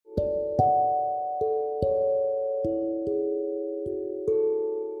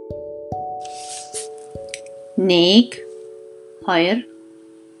нэг, хоёр,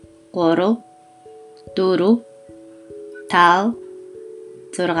 гурав, дөрөв, тав,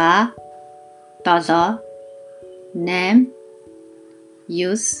 зургаа, долоо, 8,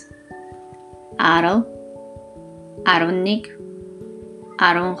 9, 10, 11,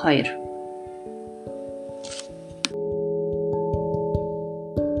 12.